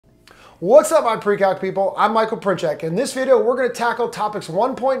What's up, my pre-calc people? I'm Michael Princhek. In this video, we're going to tackle topics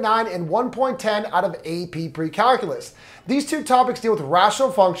 1.9 and 1.10 out of AP Precalculus. These two topics deal with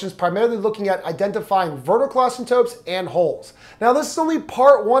rational functions, primarily looking at identifying vertical asymptotes and holes. Now, this is only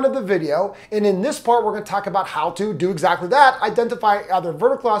part one of the video, and in this part, we're going to talk about how to do exactly that, identify either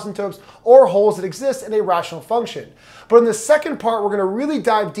vertical asymptotes or holes that exist in a rational function. But in the second part, we're going to really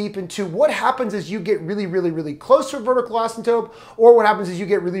dive deep into what happens as you get really close to a vertical asymptote, or what happens as you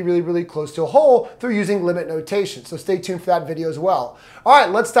get really close to a hole through using limit notation. So stay tuned for that video as well. All right,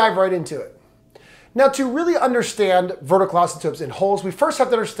 let's dive right into it. Now, to really understand vertical asymptotes and holes, we first have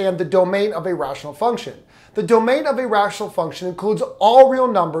to understand the domain of a rational function. The domain of a rational function includes all real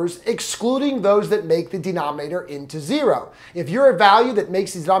numbers, excluding those that make the denominator into zero. If you're a value that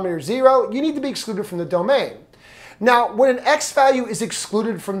makes the denominator zero, you need to be excluded from the domain. Now, when an x value is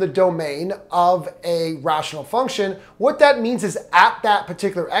excluded from the domain of a rational function, what that means is at that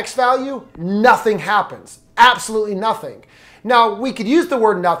particular x value, nothing happens. Absolutely nothing. Now, we could use the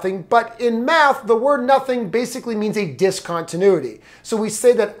word nothing, but in math, the word nothing basically means a discontinuity. So we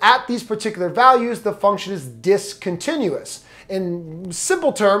say that at these particular values, the function is discontinuous. In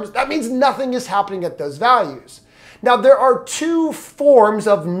simple terms, that means nothing is happening at those values. Now, there are two forms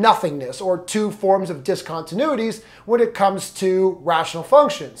of nothingness, or two forms of discontinuities when it comes to rational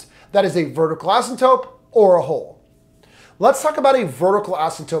functions. That is a vertical asymptote or a hole. Let's talk about a vertical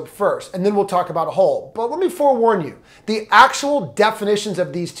asymptote first, and then we'll talk about a hole. But let me forewarn you, the actual definitions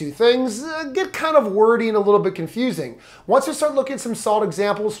of these two things get kind of wordy and a little bit confusing. Once we start looking at some solid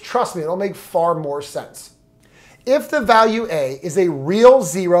examples, trust me, it'll make far more sense. If the value a is a real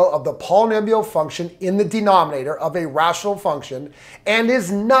zero of the polynomial function in the denominator of a rational function and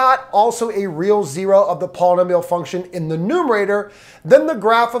is not also a real zero of the polynomial function in the numerator, then the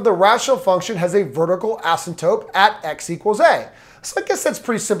graph of the rational function has a vertical asymptote at x equals a. So I guess that's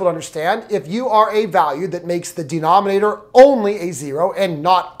pretty simple to understand. If you are a value that makes the denominator only a zero and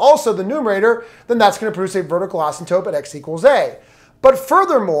not also the numerator, then that's going to produce a vertical asymptote at x equals a. But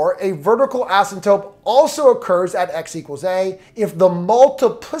furthermore, a vertical asymptote also occurs at x equals a if the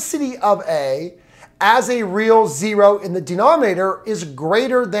multiplicity of a as a real zero in the denominator is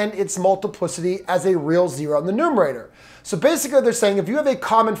greater than its multiplicity as a real zero in the numerator. So basically they're saying if you have a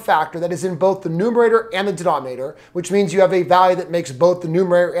common factor that is in both the numerator and the denominator, which means you have a value that makes both the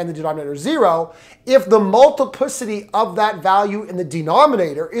numerator and the denominator zero, if the multiplicity of that value in the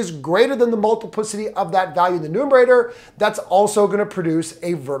denominator is greater than the multiplicity of that value in the numerator, that's also going to produce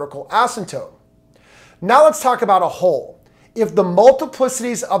a vertical asymptote. Now let's talk about a hole. If the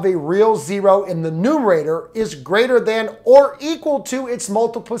multiplicities of a real zero in the numerator is greater than or equal to its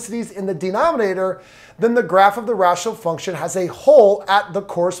multiplicities in the denominator, then the graph of the rational function has a hole at the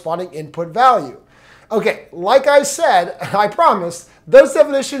corresponding input value. Okay, like I said, I promise, those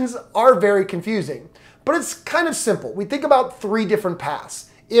definitions are very confusing, but it's kind of simple. We think about three different paths.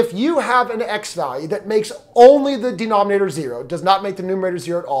 If you have an x value that makes only the denominator zero, does not make the numerator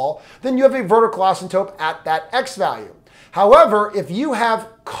zero at all, then you have a vertical asymptote at that x value. However, if you have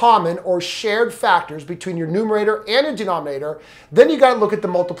common or shared factors between your numerator and your denominator, then you got to look at the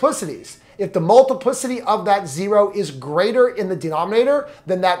multiplicities. If the multiplicity of that zero is greater in the denominator,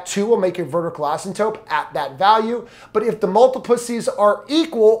 then that too will make a vertical asymptote at that value. But if the multiplicities are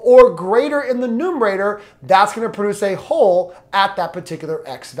equal or greater in the numerator, that's going to produce a hole at that particular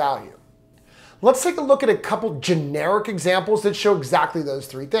x value. Let's take a look at a couple generic examples that show exactly those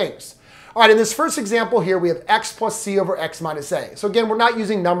three things. All right, in this first example here, we have x plus c over x minus a. So again, we're not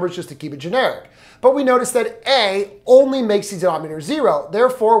using numbers just to keep it generic. But we notice that a only makes the denominator zero.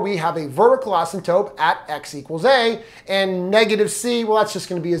 Therefore, we have a vertical asymptote at x equals a. And negative c, well, that's just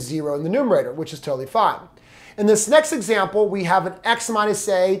going to be a zero in the numerator, which is totally fine. In this next example, we have an x minus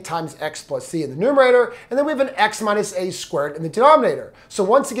a times x plus c in the numerator, and then we have an x minus a squared in the denominator. So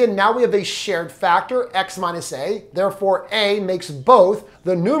once again, now we have a shared factor, x minus a. Therefore, a makes both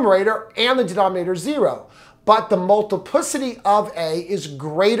the numerator and the denominator zero. But the multiplicity of a is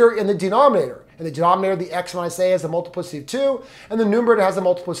greater in the denominator. In the denominator, the x minus a has a multiplicity of 2, and the numerator has a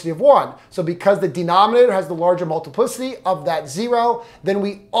multiplicity of 1. So because the denominator has the larger multiplicity of that 0, then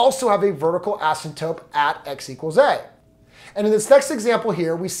we also have a vertical asymptote at x equals a. And in this next example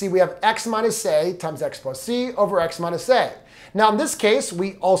here, we see we have x minus a times x plus c over x minus a. Now in this case,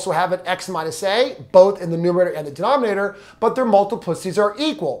 we also have an x minus a, both in the numerator and the denominator, but their multiplicities are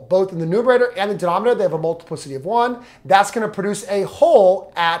equal. Both in the numerator and the denominator, they have a multiplicity of 1. That's going to produce a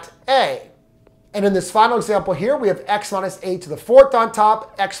hole at a. And in this final example here, we have x minus a to the fourth on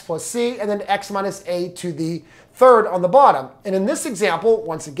top, x plus c, and then x minus a to the third on the bottom. And in this example,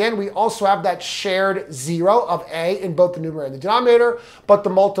 once again, we also have that shared 0 of a in both the numerator and the denominator, but the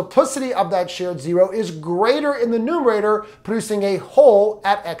multiplicity of that shared 0 is greater in the numerator, producing a whole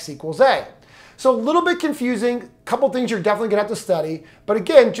at x equals a. So a little bit confusing, a couple things you're definitely gonna have to study, but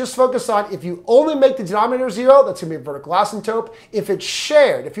again, just focus on if you only make the denominator 0, that's gonna be a vertical asymptote. If it's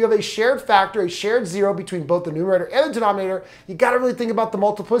shared, if you have a shared factor, a shared 0 between both the numerator and the denominator, you gotta really think about the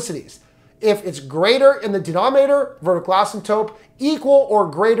multiplicities. If it's greater in the denominator, vertical asymptote, equal or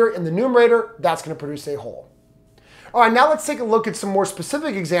greater in the numerator, that's gonna produce a whole. All right, now let's take a look at some more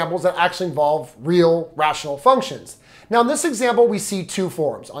specific examples that actually involve real rational functions. Now in this example, we see two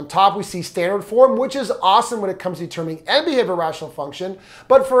forms. On top, we see standard form, which is awesome when it comes to determining any behavior rational function,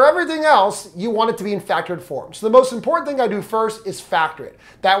 but for everything else, you want it to be in factored form. So the most important thing I do first is factor it.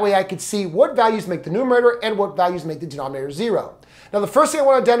 That way I can see what values make the numerator and what values make the denominator 0. Now the first thing I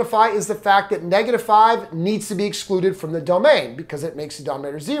want to identify is the fact that -5 needs to be excluded from the domain because it makes the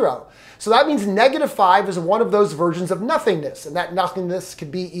denominator 0. So that means -5 is one of those versions of nothingness, and that nothingness could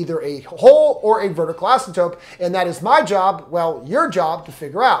be either a whole or a vertical asymptote, and that is my job, well, your job, to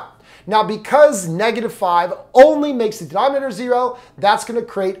figure out. Now because -5 only makes the denominator 0, that's going to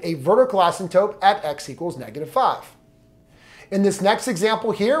create a vertical asymptote at x equals -5. In this next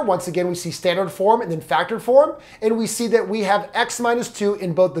example here, once again, we see standard form and then factored form, and we see that we have x minus 2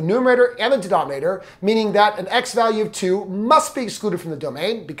 in both the numerator and the denominator, meaning that an x value of 2 must be excluded from the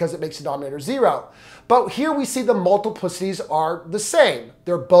domain because it makes the denominator 0. But here we see the multiplicities are the same.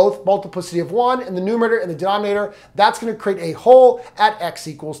 They're both multiplicity of 1 in the numerator and the denominator. That's going to create a whole at x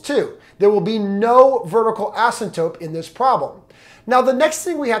equals 2. There will be no vertical asymptote in this problem. Now the next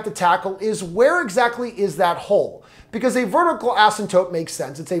thing we have to tackle is where exactly is that whole? Because a vertical asymptote makes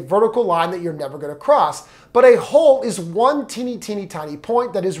sense. It's a vertical line that you're never going to cross. But a whole is one teeny tiny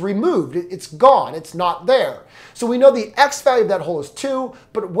point that is removed. It's gone. It's not there. So we know the x value of that whole is 2,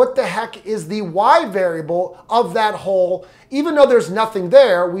 but what the heck is the y variable of that whole? Even though there's nothing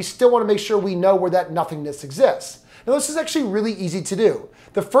there, we still want to make sure we know where that nothingness exists. Now this is actually really easy to do.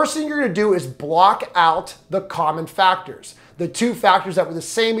 The first thing you're going to do is block out the common factors. The two factors that were the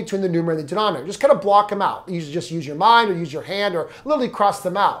same between the numerator and the denominator. Just kind of block them out. Just use your mind or use your hand or literally cross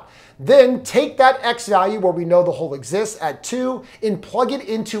them out. Then take that x value where we know the whole exists at 2 and plug it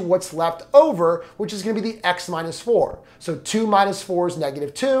into what's left over, which is going to be the x minus 4. So 2 minus 4 is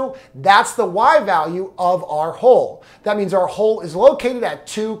 -2. That's the y value of our whole. That means our whole is located at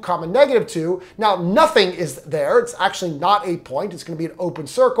 2, -2. Now nothing is there. It's actually not a point. It's going to be an open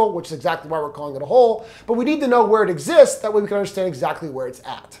circle, which is exactly why we're calling it a whole. But we need to know where it exists. That way we can understand exactly where it's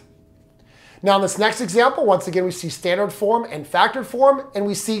at. Now in this next example, once again, we see standard form and factored form, and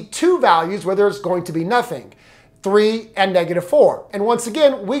we see two values where there's going to be nothing, 3 and -4. And once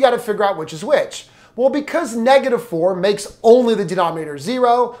again, we got to figure out which is which. Well, because -4 makes only the denominator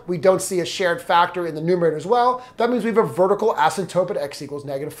 0, we don't see a shared factor in the numerator as well. That means we have a vertical asymptote at x equals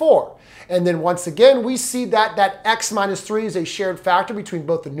 -4. And then once again, we see that x minus 3 is a shared factor between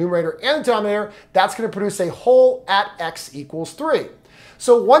both the numerator and the denominator. That's going to produce a whole at x equals 3.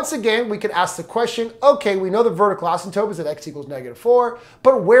 So once again, we can ask the question, okay, we know the vertical asymptote is at x equals -4,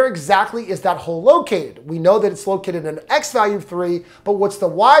 but where exactly is that whole located? We know that it's located in an x value of 3, but what's the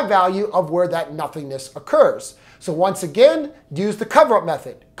y value of where that nothingness occurs? So once again, use the cover-up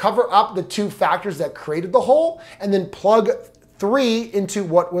method. Cover up the two factors that created the whole, and then plug 3 into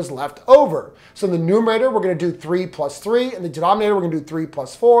what was left over. So in the numerator, we're going to do 3 plus 3, and the denominator, we're going to do 3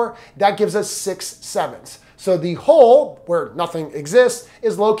 plus 4. That gives us 6/7. So the whole, where nothing exists,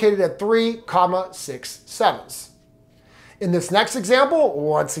 is located at 3, 6/7. In this next example,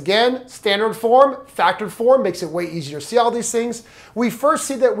 once again, standard form, factored form makes it way easier to see all these things. We first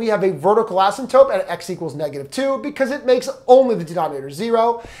see that we have a vertical asymptote at x equals -2 because it makes only the denominator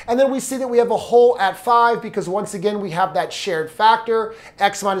 0. And then we see that we have a whole at 5 because once again, we have that shared factor,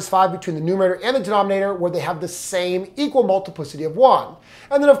 x minus 5 between the numerator and the denominator where they have the same equal multiplicity of 1.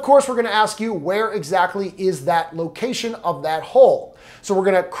 And then of course, we're going to ask you where exactly is that location of that whole. So we're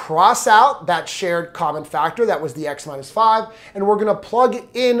going to cross out that shared common factor, that was the x minus 5, and we're going to plug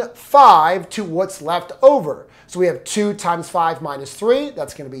in 5 to what's left over. So we have 2 times 5 minus 3,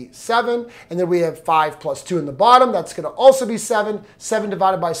 that's going to be 7, and then we have 5 plus 2 in the bottom, that's going to also be 7. 7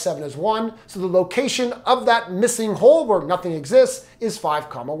 divided by 7 is 1, so the location of that missing whole where nothing exists is 5,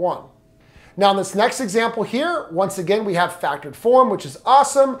 1. Now in this next example here, once again, we have factored form, which is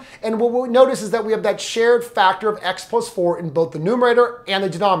awesome. And what we notice is that we have that shared factor of x plus 4 in both the numerator and the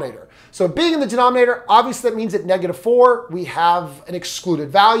denominator. So being in the denominator, obviously that means at -4, we have an excluded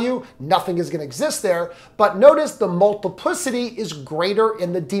value. Nothing is going to exist there. But notice the multiplicity is greater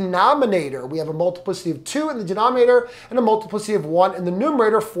in the denominator. We have a multiplicity of 2 in the denominator and a multiplicity of 1 in the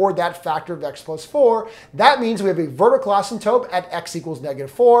numerator for that factor of x plus 4. That means we have a vertical asymptote at x equals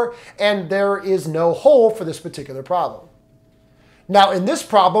 -4, and there is no hole for this particular problem. Now in this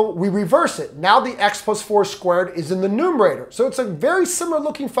problem, we reverse it. Now the x plus 4 squared is in the numerator. So it's a very similar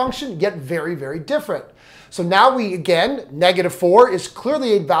looking function, yet very, very different. So now we, again, -4 is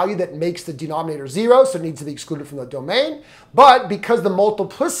clearly a value that makes the denominator 0, so it needs to be excluded from the domain. But because the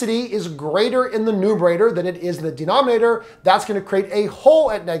multiplicity is greater in the numerator than it is in the denominator, that's going to create a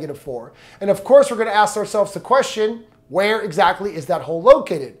hole at -4. And of course, we're going to ask ourselves the question, where exactly is that hole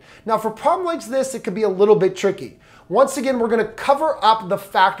located? Now for a problem like this, it could be a little bit tricky. Once again, we're going to cover up the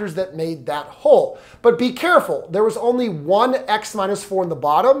factors that made that hole. But be careful, there was only one x minus 4 in the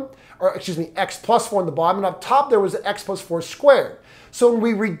bottom, or excuse me, x plus 4 in the bottom, and up top there was an x plus 4 squared. So when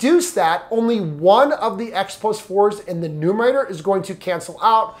we reduce that, only one of the x plus 4s in the numerator is going to cancel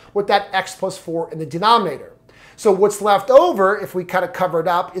out with that x plus 4 in the denominator. So what's left over, if we kind of cover it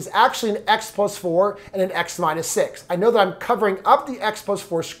up, is actually an x plus 4 and an x minus 6. I know that I'm covering up the x plus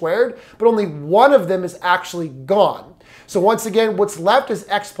 4 squared, but only one of them is actually gone. So once again, what's left is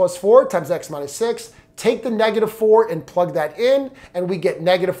x plus 4 times x minus 6. Take the -4 and plug that in, and we get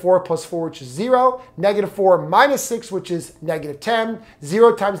 -4 plus 4, which is 0. -4 minus 6, which is -10.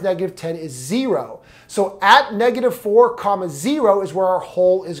 0 times -10 is 0. So at -4, 0 is where our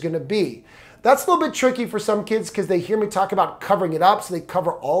hole is going to be. That's a little bit tricky for some kids because they hear me talk about covering it up, so they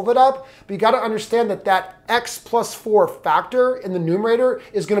cover all of it up. But you got to understand that that x plus 4 factor in the numerator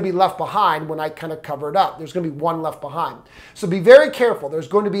is going to be left behind when I kind of cover it up. There's going to be one left behind. So be very careful. There's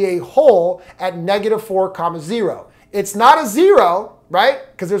going to be a hole at -4, 0. It's not a 0, right?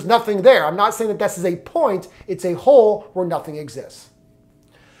 Because there's nothing there. I'm not saying that this is a point. It's a hole where nothing exists.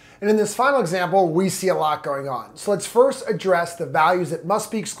 And in this final example, we see a lot going on. So let's first address the values that must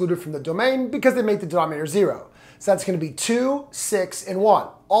be excluded from the domain because they make the denominator 0. So that's going to be 2, 6, and 1.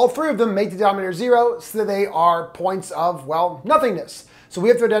 All three of them make the denominator 0, so they are points of, well, nothingness. So we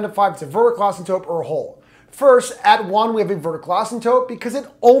have to identify if it's a vertical asymptote or a hole. First, at 1, we have a vertical asymptote because it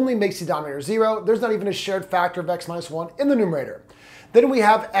only makes the denominator 0. There's not even a shared factor of x minus 1 in the numerator. Then we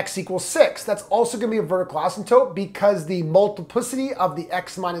have x equals 6. That's also going to be a vertical asymptote because the multiplicity of the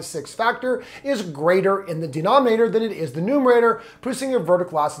x minus 6 factor is greater in the denominator than it is the numerator, producing a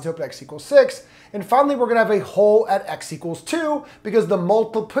vertical asymptote at x equals 6. And finally, we're going to have a hole at x equals 2 because the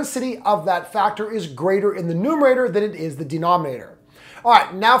multiplicity of that factor is greater in the numerator than it is the denominator. All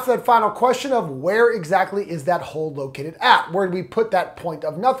right, now for that final question of where exactly is that hole located at? Where do we put that point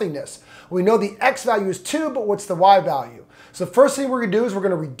of nothingness? We know the x value is 2, but what's the y value? So the first thing we're going to do is we're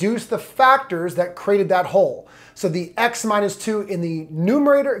going to reduce the factors that created that hole. So the x minus 2 in the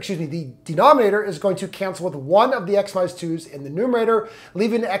numerator, the denominator is going to cancel with one of the x minus 2's in the numerator,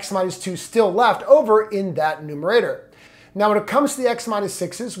 leaving the x minus 2 still left over in that numerator. Now when it comes to the x minus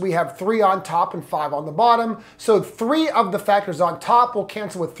 6's, we have 3 on top and 5 on the bottom. So 3 of the factors on top will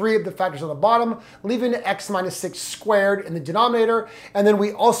cancel with 3 of the factors on the bottom, leaving x minus 6 squared in the denominator. And then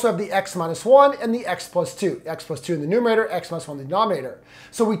we also have the x minus 1 and the x plus 2. X plus 2 in the numerator, x minus 1 in the denominator.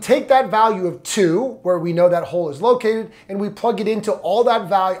 So we take that value of 2, where we know that hole is located, and we plug it into all that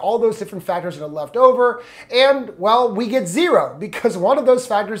value, all those different factors that are left over. And, well, we get 0 because one of those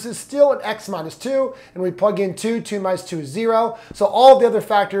factors is still an x minus 2, and we plug in 2, 2 minus 2 is 0. So all the other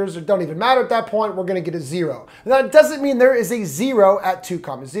factors don't even matter at that point. We're going to get a 0. Now, that doesn't mean there is a 0 at 2,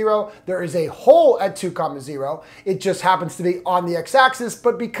 0. There is a hole at 2, 0. It just happens to be on the x-axis,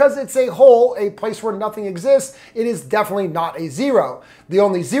 but because it's a hole, a place where nothing exists, it is definitely not a 0. The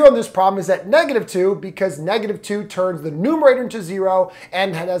only 0 in this problem is at -2 because -2 turns the numerator into 0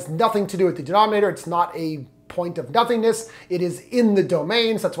 and has nothing to do with the denominator. It's not a point of nothingness. It is in the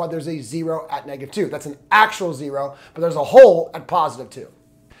domain, so that's why there's a 0 at -2. That's an actual 0, but there's a hole at +2.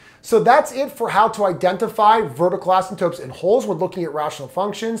 So that's it for how to identify vertical asymptotes and holes when looking at rational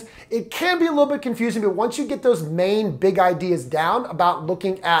functions. It can be a little bit confusing, but once you get those main big ideas down about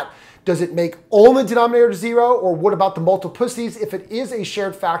looking at does it make only the denominator 0, or what about the multiplicities if it is a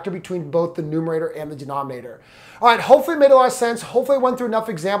shared factor between both the numerator and the denominator? All right, hopefully it made a lot of sense. Hopefully I went through enough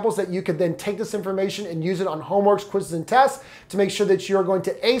examples that you could then take this information and use it on homeworks, quizzes, and tests to make sure that you're going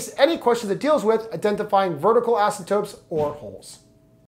to ace any question that deals with identifying vertical asymptotes or holes.